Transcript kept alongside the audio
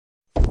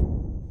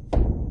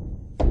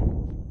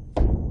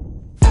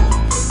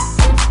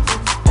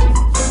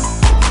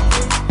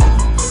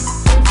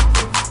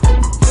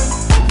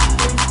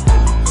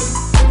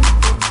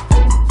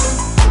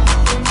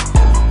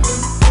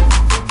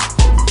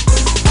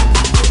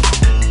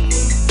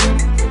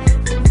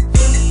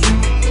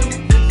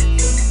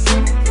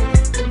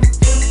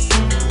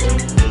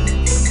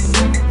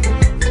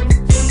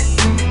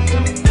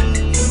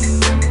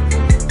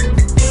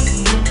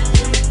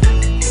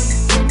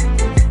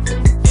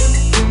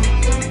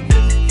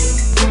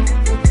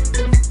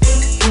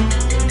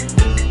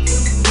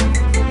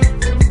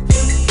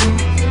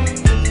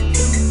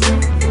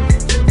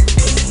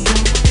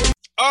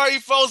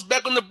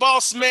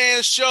Boss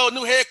Man Show,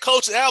 new head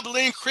coach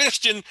Abilene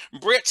Christian,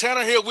 Brett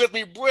Tanner here with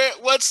me. Brett,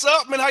 what's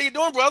up, man? How you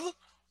doing, brother?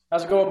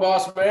 How's it going,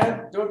 boss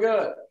man? Doing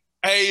good.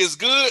 Hey, it's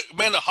good,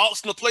 man. The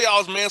Hawks in the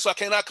playoffs, man, so I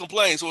cannot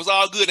complain. So it's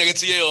all good in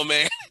ATL,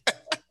 man.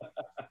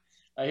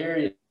 I hear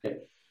you.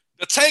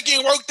 The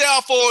tanking worked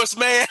out for us,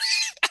 man.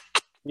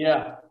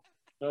 Yeah,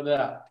 no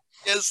doubt.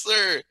 Yes,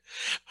 sir.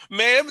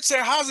 Man, let me tell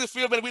you, how's it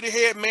feel, man, to be the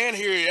head man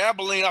here at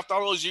Abilene after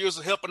all those years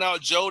of helping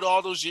out Joe to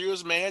all those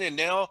years, man, and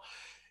now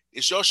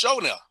it's your show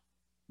now.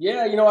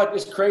 Yeah, you know what?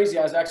 It's crazy.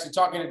 I was actually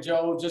talking to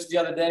Joe just the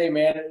other day,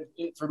 man.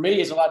 For me,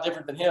 it's a lot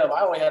different than him.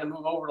 I only had to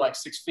move over like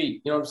 6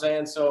 feet. You know what I'm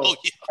saying? So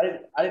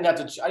I didn't have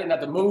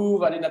to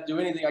move. I didn't have to do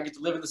anything. I get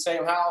to live in the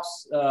same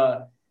house.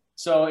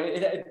 So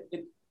it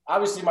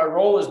obviously my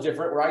role is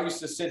different. Where I used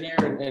to sit here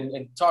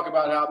and talk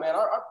about how, man,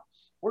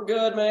 we're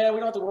good, man. We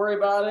don't have to worry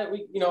about it.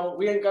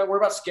 We ain't got to worry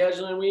about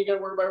scheduling. We ain't got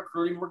to worry about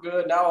recruiting. We're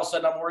good. Now all of a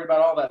sudden I'm worried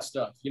about all that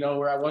stuff.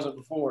 Where I wasn't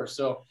before.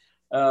 So,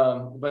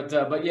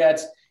 but yeah,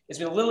 it's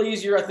been a little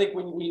easier, I think,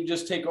 when you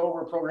just take over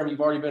a program you've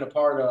already been a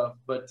part of.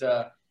 But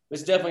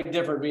it's definitely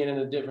different being in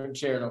a different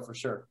chair, though, for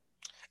sure.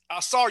 I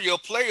saw your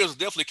players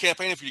definitely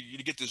campaigning for you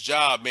to get this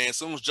job, man. As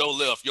soon as Joe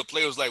left, your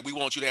players like, we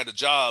want you to have the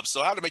job.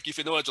 So how did it make you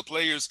feel knowing that your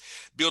players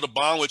build a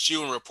bond with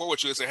you and report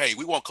with you and say, hey,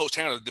 we want Coach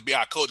Tanner to be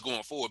our coach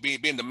going forward,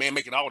 being the man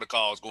making all the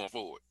calls going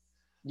forward?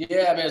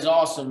 Yeah, man, it's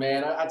awesome,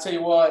 man. I tell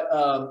you what,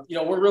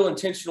 we're real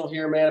intentional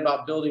here, man,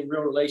 about building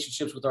real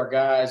relationships with our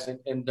guys.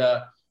 And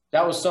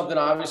that was something,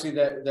 obviously,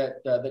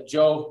 that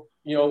Joe,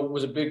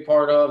 was a big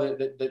part of,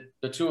 that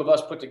the two of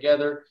us put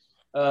together,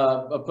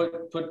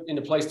 put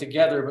into place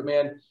together. But,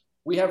 man,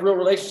 we have real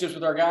relationships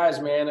with our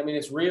guys, man. I mean,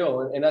 it's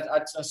real. And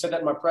I said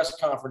that in my press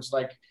conference,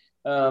 like,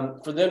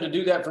 for them to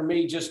do that for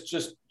me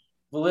just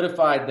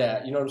validified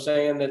that. You know what I'm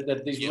saying?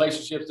 That these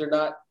relationships, they're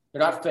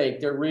not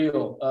fake. They're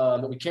real,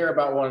 that we care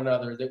about one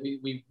another, that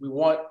we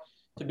want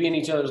to be in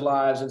each other's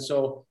lives. And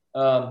so,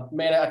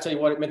 man, I tell you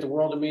what, it meant the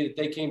world to me that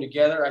they came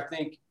together. I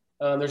think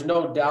there's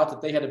no doubt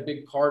that they had a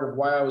big part of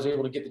why I was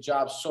able to get the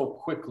job so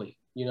quickly,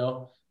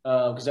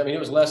 because it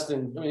was less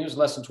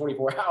than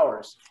 24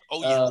 hours.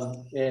 Oh,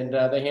 yeah. And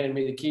they handed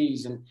me the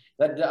keys, and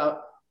that's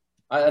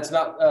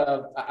not.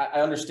 I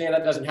understand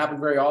that doesn't happen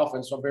very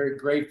often, so I'm very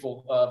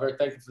grateful, very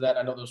thankful for that.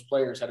 I know those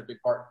players had a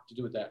big part to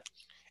do with that.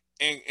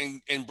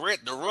 And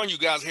Brett, the run you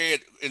guys had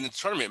in the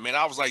tournament, man,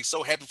 I was like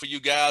so happy for you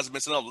guys. Been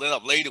sitting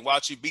up late and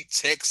watch you beat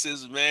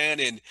Texas, man,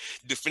 and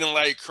defending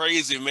like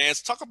crazy, man.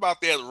 So talk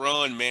about that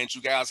run, man, that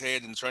you guys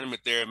had in the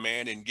tournament there,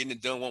 man, and getting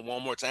it done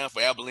one more time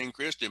for Abilene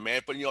Christian, man,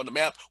 putting you on the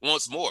map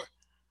once more.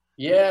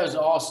 Yeah, it was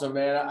awesome,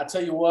 man. I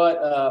tell you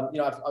what, I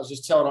was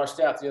just telling our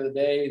staff the other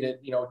day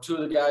that, two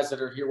of the guys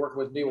that are here working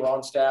with me were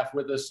on staff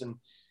with us, and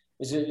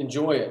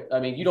enjoy it.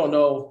 I mean, you don't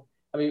know.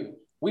 I mean,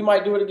 we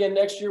might do it again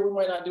next year. We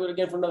might not do it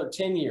again for another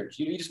 10 years.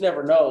 You just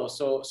never know.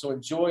 So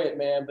enjoy it,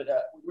 man. But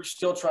we're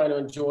still trying to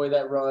enjoy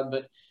that run.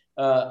 But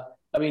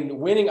I mean,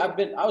 winning. I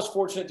was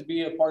fortunate to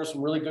be a part of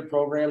some really good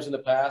programs in the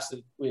past.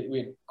 We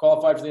had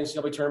qualified for the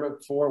NCAA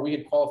tournament before. We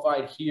had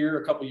qualified here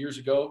a couple of years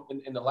ago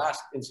in the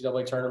last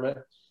NCAA tournament.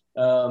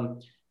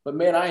 But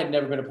man, I had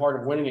never been a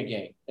part of winning a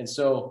game, and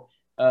so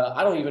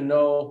I don't even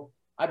know.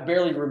 I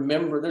barely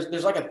remember.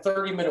 There's like a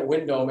 30-minute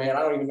window, man. I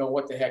don't even know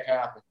what the heck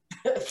happened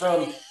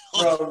from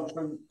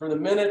the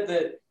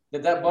minute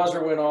that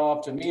buzzer went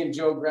off to me and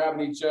Joe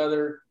grabbing each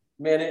other.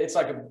 Man, it's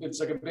like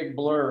a big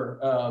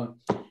blur.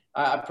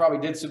 I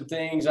probably did some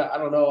things I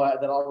don't know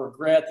that I'll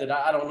regret, that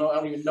I don't know. I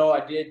don't even know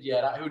I did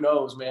yet. Who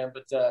knows, man?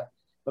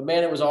 But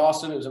man, it was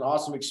awesome. It was an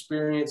awesome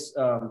experience.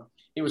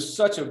 It was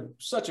such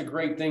a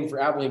great thing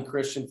for Abilene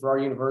Christian, for our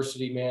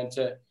university, man,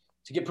 to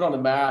get put on the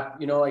map.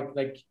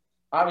 Like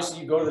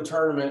obviously you go to the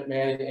tournament,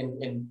 man,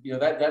 and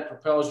that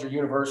propels your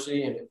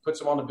university and it puts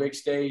them on the big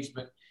stage.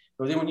 But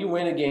then when you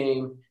win a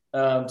game,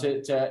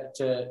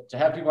 to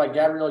have people like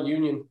Gabrielle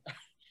Union,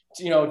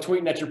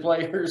 tweeting at your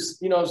players,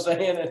 you know what I'm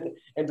saying,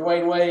 and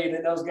Dwayne Wade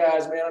and those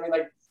guys, man. I mean,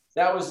 like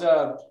that was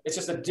it's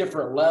just a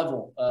different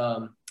level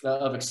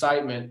of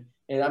excitement.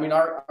 And I mean,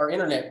 our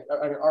internet,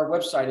 our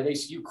website at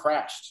ACU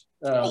crashed.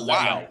 Oh,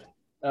 wow.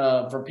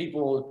 From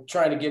people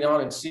trying to get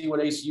on and see what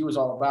ACU is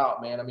all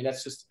about, man. I mean,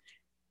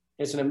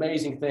 it's an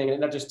amazing thing.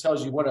 And that just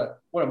tells you what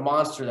a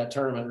monster that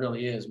tournament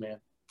really is,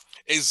 man.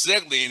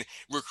 Exactly. And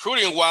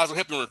recruiting wise, we're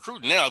helping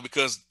recruit now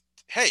because,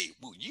 hey,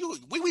 you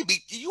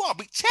all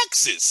beat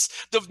Texas,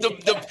 the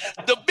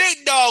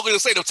big dog in the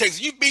state of Texas.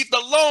 You beat the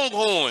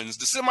Longhorns,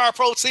 the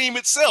semi-pro team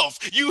itself.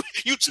 You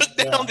took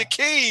down the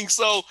Kings.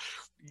 So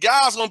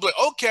guys gonna be like,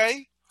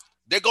 okay,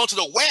 they're going to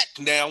the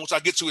WAC now, which I'll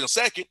get to in a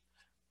second.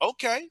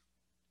 Okay,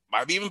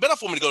 might be even better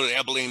for me to go to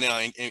Abilene now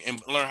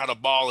and learn how to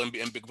ball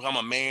and become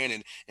a man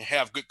and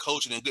have good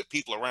coaching and good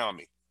people around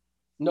me.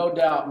 No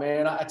doubt,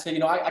 man. I tell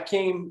you, I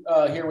came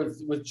here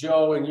with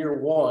Joe in year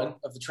one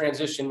of the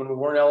transition when we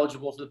weren't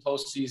eligible for the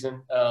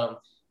postseason.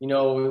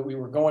 We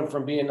were going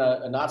from being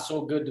a not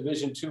so good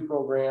Division II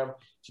program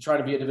to trying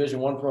to be a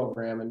Division I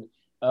program. And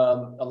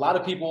a lot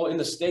of people in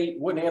the state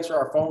wouldn't answer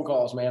our phone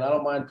calls, man. I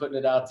don't mind putting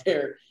it out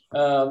there,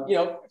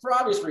 for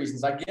obvious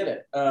reasons. I get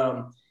it.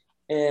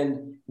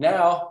 And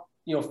now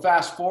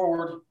fast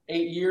forward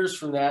 8 years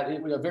from that,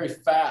 it was a very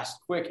fast,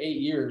 quick 8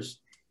 years.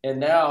 And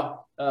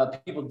now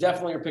people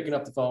definitely are picking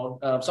up the phone.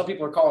 Some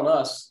people are calling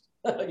us,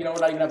 we're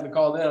not even having to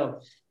call them.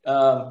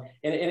 And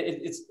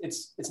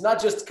it's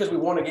not just because we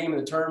won a game in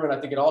the tournament. I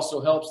think it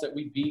also helps that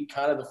we beat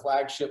kind of the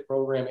flagship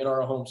program in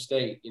our home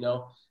state,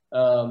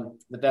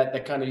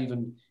 that kind of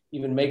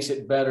even makes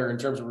it better in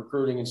terms of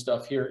recruiting and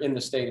stuff here in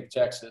the state of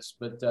Texas,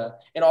 but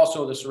and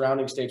also the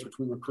surrounding states, which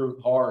we recruit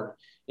hard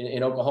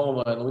in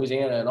Oklahoma and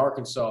Louisiana and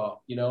Arkansas.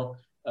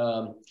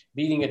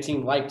 Beating a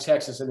team like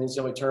Texas in the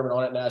NCAA tournament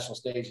on that national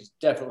stage has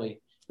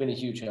definitely been a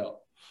huge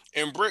help.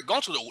 And Brett,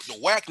 going to the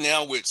WAC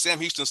now with Sam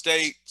Houston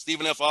State,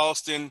 Stephen F.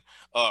 Austin,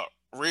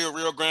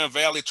 Rio Grande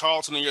Valley,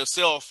 Charleston, and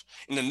yourself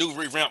in the new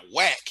revamped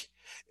WAC.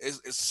 It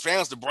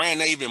expands the brand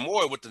name even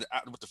more with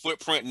the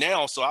footprint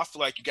now. So I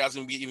feel like you guys are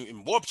going to be even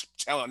more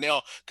talent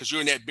now because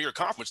you're in that bigger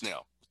conference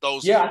now.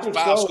 Those 5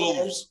 schools.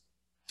 Man.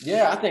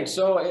 Yeah, I think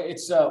so.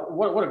 It's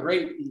what a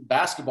great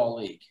basketball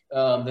league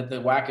that the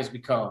WAC has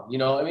become.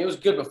 It was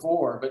good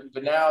before,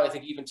 but now I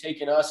think even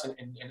taking us and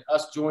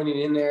us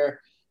joining in there,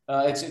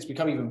 it's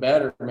become even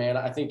better, man.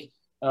 I think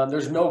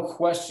there's no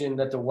question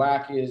that the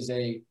WAC is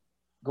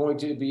going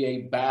to be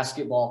a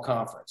basketball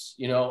conference.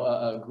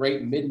 A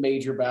great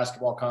mid-major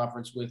basketball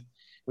conference with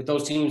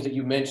those teams that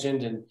you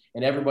mentioned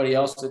and everybody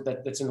else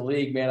that's in the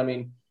league, man. I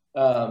mean,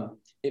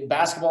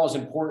 basketball is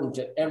important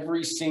to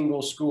every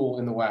single school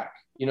in the WAC.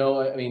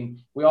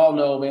 We all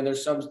know, man,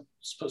 there's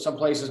some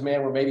places,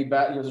 man, where maybe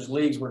there's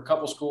leagues where a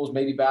couple schools,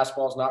 maybe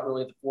basketball is not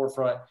really at the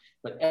forefront,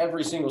 but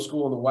every single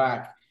school in the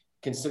WAC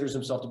considers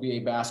himself to be a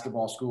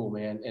basketball school,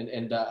 man.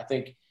 And I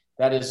think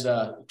that is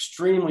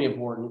extremely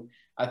important.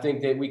 I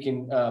think that we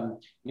can,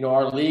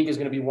 our league is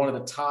going to be one of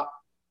the top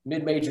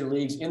mid-major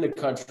leagues in the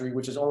country,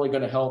 which is only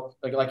going to help,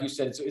 like you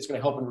said, it's going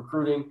to help in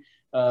recruiting.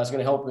 It's going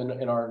to help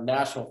in our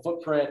national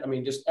footprint. I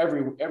mean, just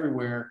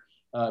everywhere.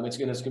 It's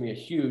going to be a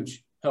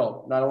huge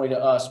help, not only to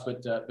us,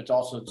 but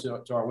also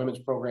to our women's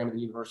program and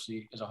the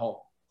university as a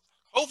whole.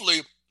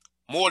 Hopefully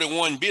more than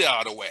one bid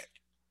out of WAC.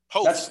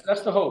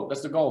 That's the hope.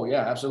 That's the goal.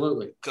 Yeah,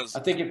 absolutely. Because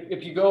I think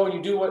if you go and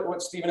you do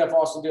what Stephen F.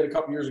 Austin did a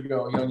couple years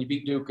ago, and you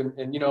beat Duke and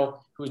who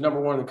was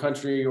 #1 in the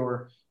country,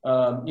 or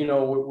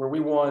where we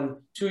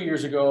won 2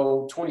 years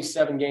ago,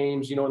 27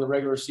 games, in the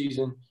regular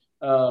season.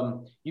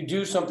 You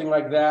do something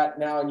like that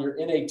now, and you're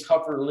in a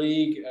tougher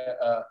league,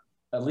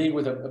 a league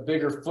with a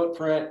bigger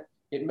footprint.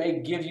 It may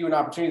give you an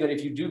opportunity that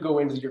if you do go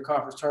into your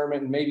conference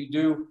tournament and maybe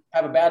do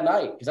have a bad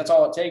night, because that's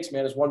all it takes,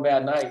 man, is one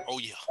bad night. Oh,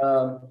 yeah.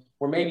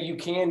 Where maybe you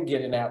can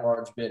get an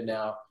at-large bid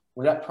now,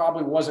 where that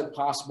probably wasn't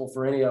possible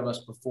for any of us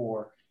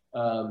before.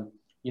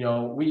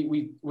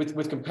 We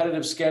with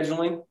competitive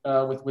scheduling,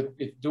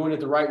 with doing it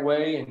the right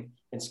way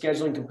and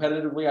scheduling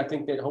competitively, I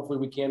think that hopefully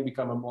we can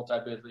become a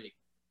multi-bid league.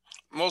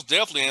 Most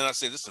definitely, and I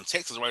said this in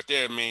Texas right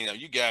there. I mean,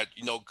 you got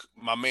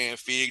my man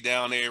Fig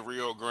down there,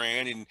 Rio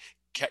Grande, and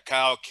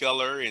Kyle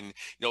Keller, and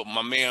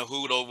my man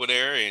Hood over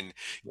there, and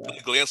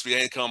Gillespie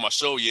ain't come on my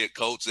show yet,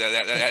 Coach.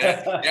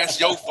 That's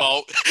your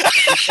fault.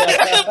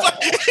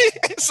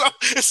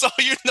 so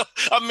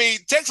I mean,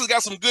 Texas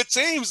got some good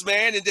teams,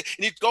 man, and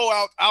you go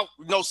out.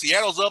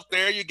 Seattle's up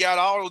there. You got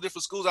all those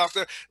different schools out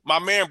there. My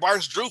man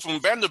Bryce Drew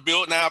from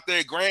Vanderbilt now out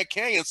there at Grand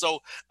Canyon. So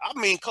I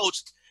mean,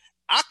 Coach,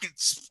 I could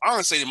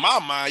honestly say in my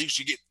mind, you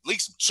should get at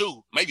least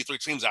 2, maybe 3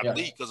 teams out of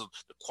the league because of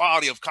the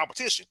quality of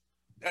competition.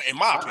 In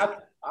my opinion.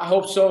 I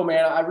hope so,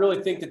 man. I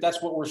really think that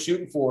that's what we're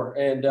shooting for.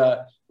 And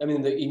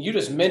you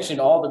just mentioned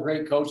all the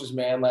great coaches,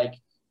 man.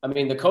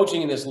 The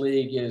coaching in this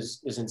league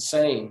is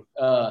insane.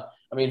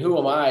 Who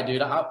am I,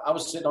 dude? I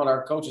was sitting on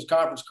our coaches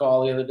conference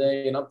call the other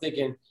day, and I'm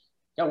thinking,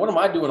 what am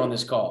I doing on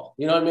this call?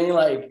 You know what I mean?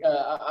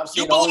 I'm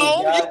seeing you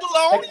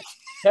belong.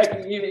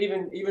 Heck,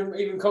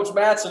 even Coach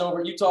Mattson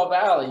over at Utah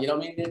Valley.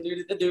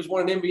 That dude's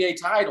won an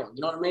NBA title.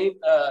 You know what I mean?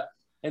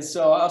 And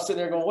so I was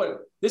sitting there going,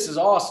 this is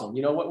awesome.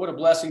 What a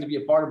blessing to be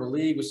a part of a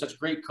league with such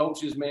great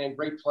coaches, man,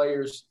 great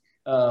players.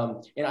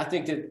 And I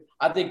think in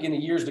the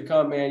years to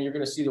come, man, you're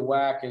going to see the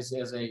WAC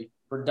as a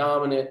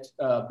predominant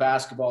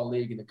basketball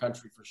league in the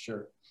country for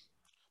sure.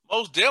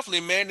 Most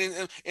definitely, man.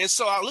 And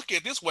so I look at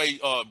it this way,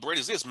 Brett,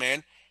 is this,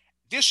 man.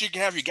 This year you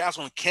can have your guys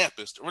on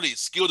campus to really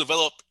skill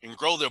develop and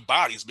grow their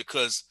bodies,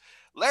 because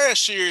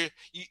last year,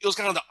 it was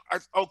kind of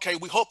okay,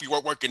 we hope you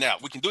are working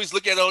out. We can do is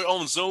look at it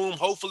on Zoom.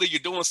 Hopefully you're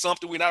doing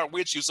something. We're not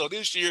with you. So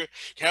this year,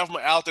 have them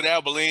out at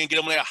Abilene, get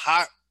them in that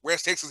hot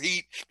West Texas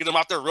heat, get them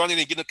out there running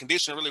and getting the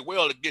condition really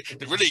well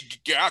to really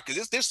get out,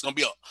 because this is going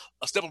to be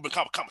a step up in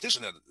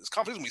competition. This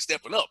competition will be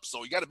stepping up.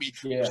 So you got to be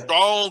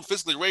strong,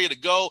 physically ready to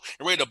go,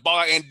 and ready to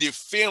ball and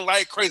defend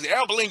like crazy.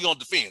 Abilene on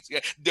defense. Yeah,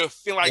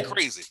 defend like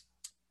crazy.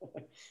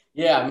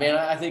 Yeah, man,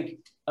 I think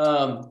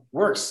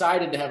we're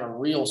excited to have a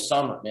real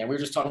summer, man. We were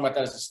just talking about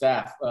that as a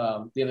staff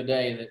the other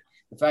day, that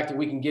the fact that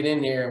we can get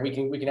in there and we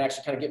can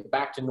actually kind of get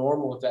back to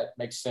normal, if that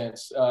makes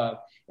sense,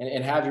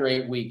 and have your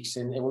 8 weeks.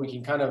 And we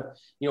can kind of,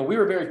 we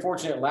were very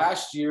fortunate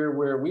last year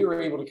where we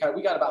were able to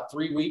we got about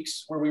 3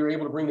 weeks where we were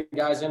able to bring the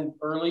guys in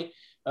early,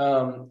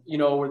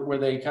 where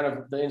they kind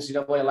of, the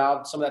NCAA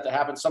allowed some of that to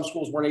happen. Some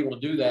schools weren't able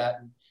to do that.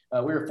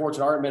 We were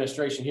fortunate. Our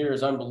administration here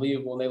is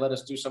unbelievable, and they let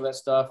us do some of that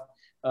stuff.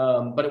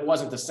 But it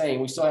wasn't the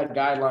same. We still had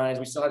guidelines.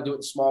 We still had to do it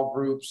in small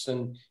groups,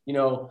 and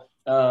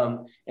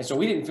and so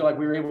we didn't feel like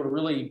we were able to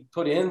really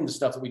put in the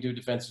stuff that we do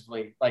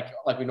defensively, like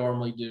we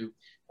normally do.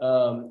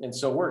 And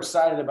so we're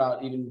excited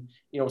about even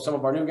some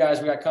of our new guys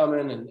we got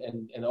coming,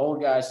 and the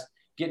old guys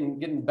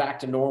getting back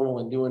to normal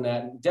and doing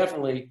that. And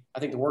definitely, I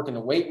think the work in the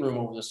weight room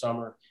over the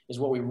summer is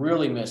what we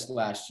really missed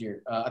last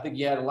year. I think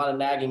you had a lot of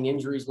nagging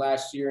injuries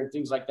last year and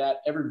things like that.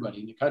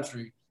 Everybody in the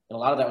country, and a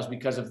lot of that was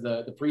because of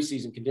the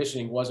preseason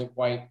conditioning wasn't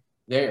quite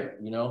there,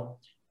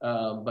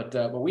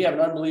 But we have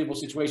an unbelievable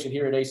situation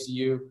here at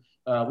ACU.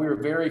 We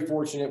were very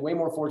fortunate, way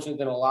more fortunate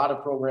than a lot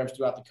of programs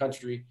throughout the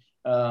country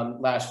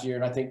last year.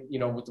 And I think,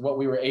 with what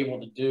we were able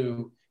to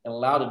do and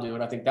allowed to do,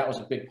 and I think that was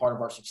a big part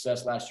of our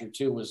success last year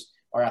too, was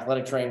our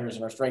athletic trainers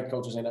and our strength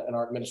coaches and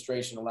our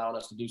administration allowing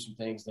us to do some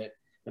things that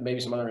maybe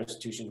some other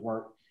institutions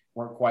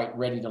weren't quite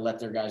ready to let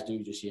their guys do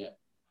just yet.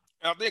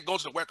 I think going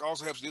to the WAC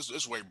also helps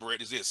this way,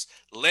 Brett, is this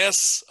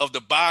less of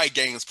the bye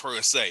games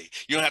per se.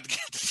 You don't have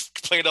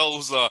to play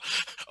those on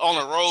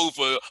the road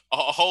for a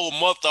whole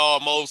month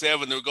almost,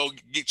 having to go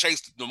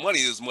chase the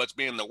money as much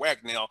being in the WAC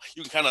now.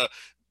 You can kind of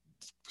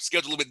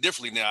schedule a little bit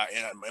differently now,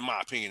 in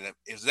my opinion.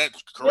 Is that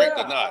correct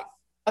or not?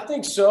 I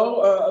think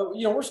so.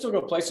 We're still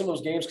going to play some of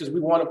those games because we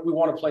want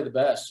to play the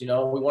best. We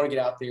want to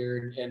get out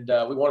there and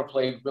we want to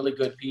play really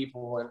good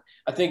people. And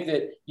I think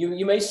that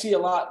you may see a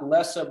lot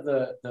less of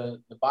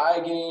the bye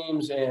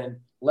games and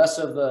less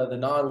of the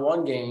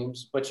non-1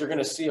 games, but you're going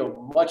to see a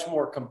much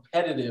more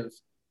competitive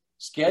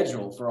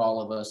schedule for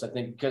all of us. I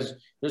think because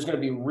there's going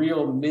to be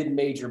real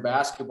mid-major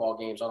basketball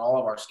games on all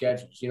of our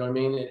schedules. You know what I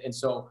mean? And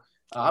so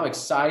I'm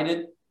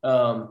excited.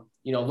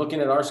 Looking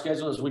at our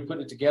schedule as we put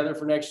it together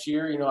for next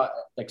year,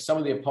 like some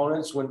of the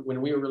opponents,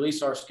 when we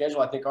release our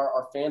schedule, I think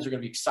our fans are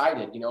going to be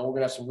excited. We're going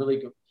to have some really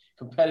good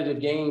competitive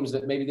games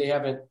that maybe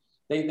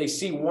they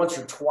see once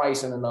or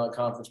twice in the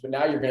non-conference, but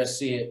now you're going to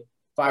see it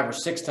 5 or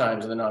 6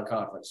 times in the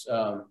non-conference.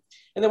 And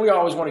then we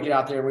always want to get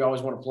out there. We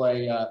always want to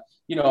play.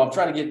 I'm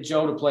trying to get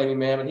Joe to play me,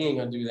 man, but he ain't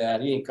going to do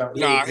that. He ain't coming.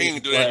 He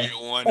ain't do that year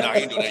one. He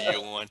ain't do that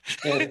year one.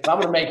 And I'm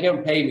going to make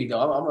him pay me,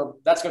 though.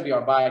 That's going to be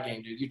our buy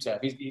game, dude.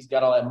 UTEP. He's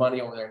got all that money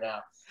over there now.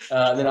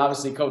 And then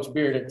obviously Coach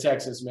Beard at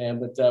Texas, man.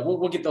 But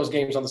we'll get those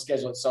games on the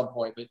schedule at some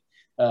point,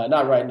 but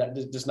not right now,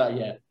 just not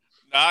yet.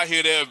 I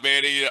hear that,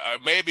 man.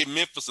 Maybe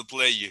Memphis will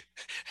play you.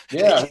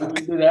 Yeah, we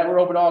can do that. We're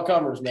open to all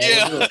comers, man.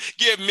 Yeah,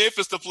 get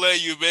Memphis to play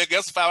you, man.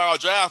 That's a 5-hour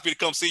drive for you to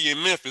come see you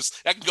in Memphis.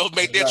 I can go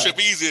make that trip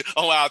easy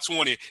on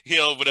I-20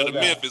 here over to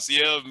Memphis.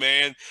 Yeah,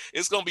 man.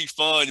 It's going to be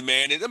fun,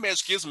 man. And let me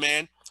ask you this,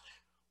 man.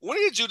 When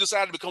did you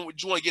decide to you want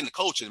to get into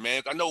coaching,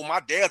 man? I know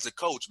my dad's a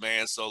coach,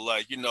 man. So,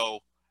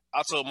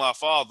 I told my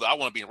father I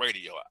want to be in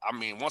radio. I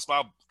mean, once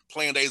my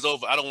playing days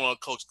over, I don't want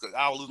to coach because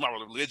I'll lose my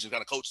religion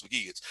kind of coach some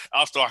kids.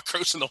 I'll start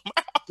cursing them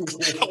out.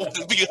 I want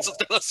to be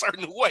a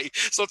certain way.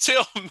 So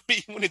tell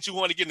me, when did you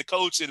want to get into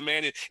coaching,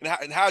 man?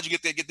 And how did you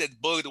get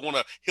that bug to want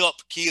to help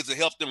kids and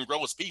help them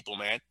grow as people,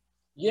 man?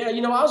 Yeah,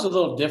 I was a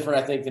little different,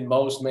 I think, than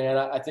most, man.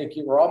 I think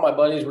where all my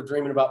buddies were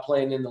dreaming about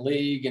playing in the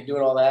league and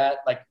doing all that.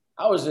 Like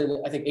I was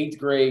in, I think, 8th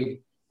grade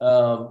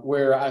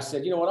where I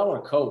said, you know what, I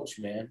want to coach,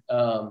 man.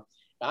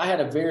 I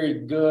had a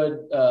very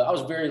good I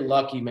was very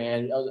lucky,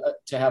 man,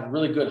 to have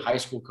really good high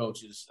school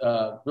coaches,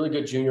 really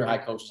good junior high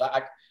coaches.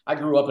 I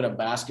grew up in a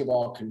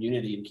basketball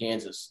community in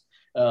Kansas.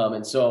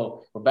 And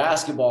so where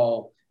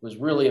basketball was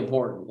really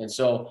important. And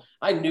so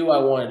I knew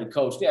I wanted to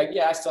coach.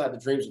 Yeah, I still had the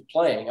dreams of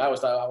playing. I always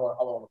thought I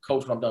want to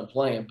coach when I'm done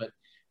playing. But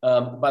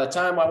by the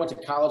time I went to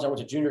college, I went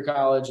to junior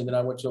college, and then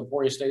I went to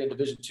Emporia State, a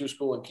Division II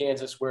school in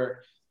Kansas,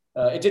 where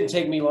it didn't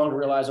take me long to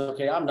realize,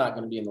 okay, I'm not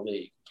going to be in the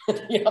league.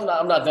 I'm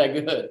not that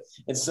good.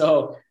 And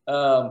so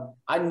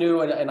I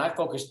knew, and I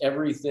focused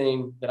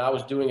everything that I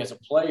was doing as a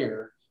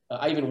player.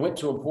 I even went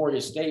to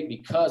Emporia State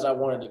because I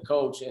wanted to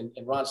coach, and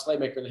Ron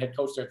Slaymaker, the head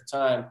coach there at the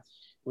time,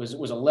 was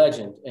a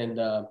legend. And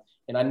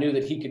I knew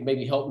that he could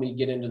maybe help me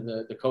get into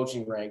the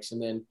coaching ranks.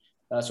 And then,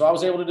 so I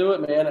was able to do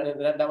it, man.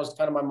 And that was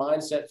kind of my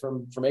mindset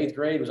from 8th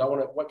grade was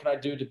what can I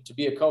do to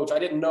be a coach? I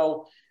didn't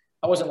know.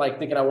 I wasn't like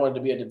thinking I wanted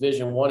to be a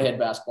Division I head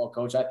basketball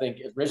coach. I think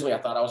originally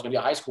I thought I was going to be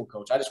a high school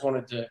coach. I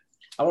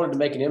wanted to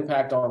make an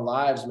impact on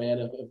lives,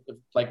 man,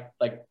 like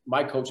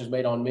my coaches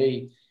made on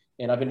me.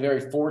 And I've been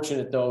very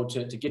fortunate, though,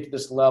 to get to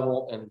this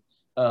level. And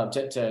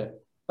to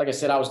like I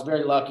said, I was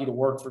very lucky to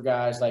work for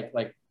guys like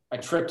I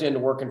tripped into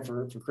working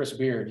for Chris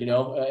Beard,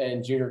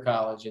 in junior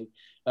college, and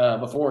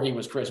before he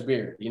was Chris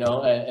Beard,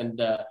 and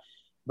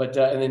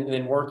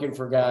then working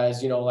for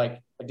guys,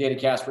 like Danny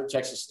Casper at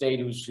Texas State,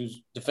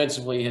 who's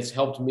defensively has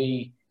helped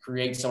me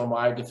create some of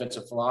my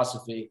defensive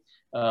philosophy.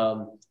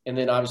 And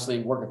then obviously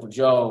working for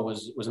Joe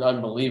was an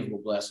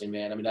unbelievable blessing,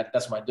 man. I mean,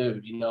 that's my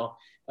dude,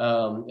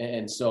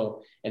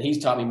 and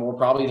he's taught me more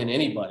probably than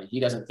anybody. He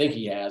doesn't think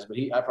he has, but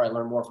I probably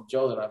learned more from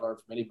Joe than I've learned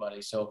from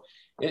anybody. So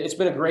it's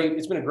been a great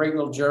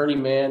little journey,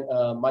 man.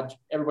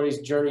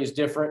 Everybody's journey is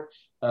different.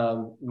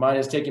 Mine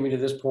has taken me to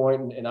this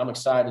point, and I'm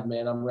excited,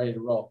 man. I'm ready to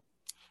roll.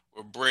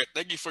 Well, Brett,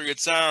 thank you for your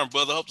time,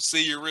 brother. Hope to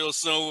see you real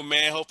soon,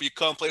 man. Hope you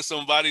come play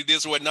somebody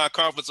this or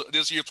non-conference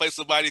this year. Play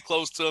somebody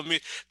close to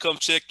me. Come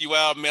check you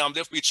out, man. I'm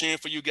definitely cheering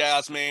for you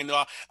guys, man. You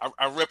know,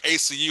 I rep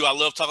ACU. I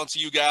love talking to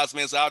you guys,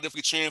 man. So I'm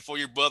definitely cheering for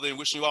you, brother, and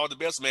wishing you all the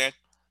best, man.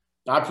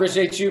 I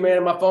appreciate you,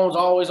 man. My phone's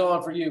always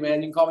on for you,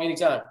 man. You can call me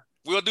anytime.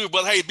 Will do,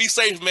 brother. Hey, be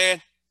safe,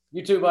 man.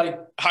 You too, buddy.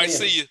 All right,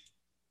 see you.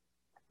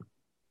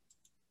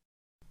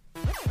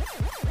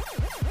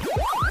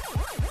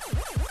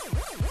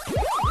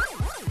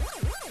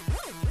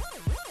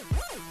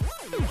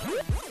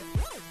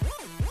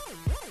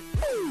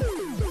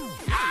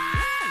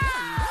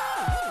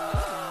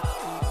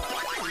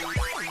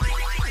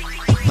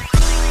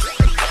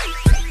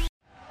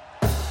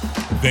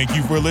 Thank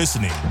you for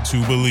listening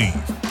to Believe.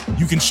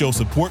 You can show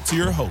support to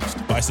your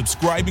host by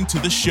subscribing to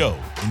the show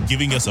and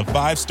giving us a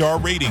 5-star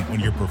rating on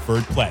your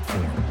preferred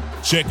platform.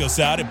 Check us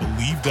out at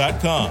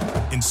Believe.com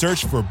and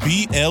search for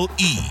BLEAV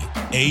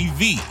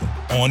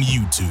on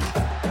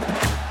YouTube.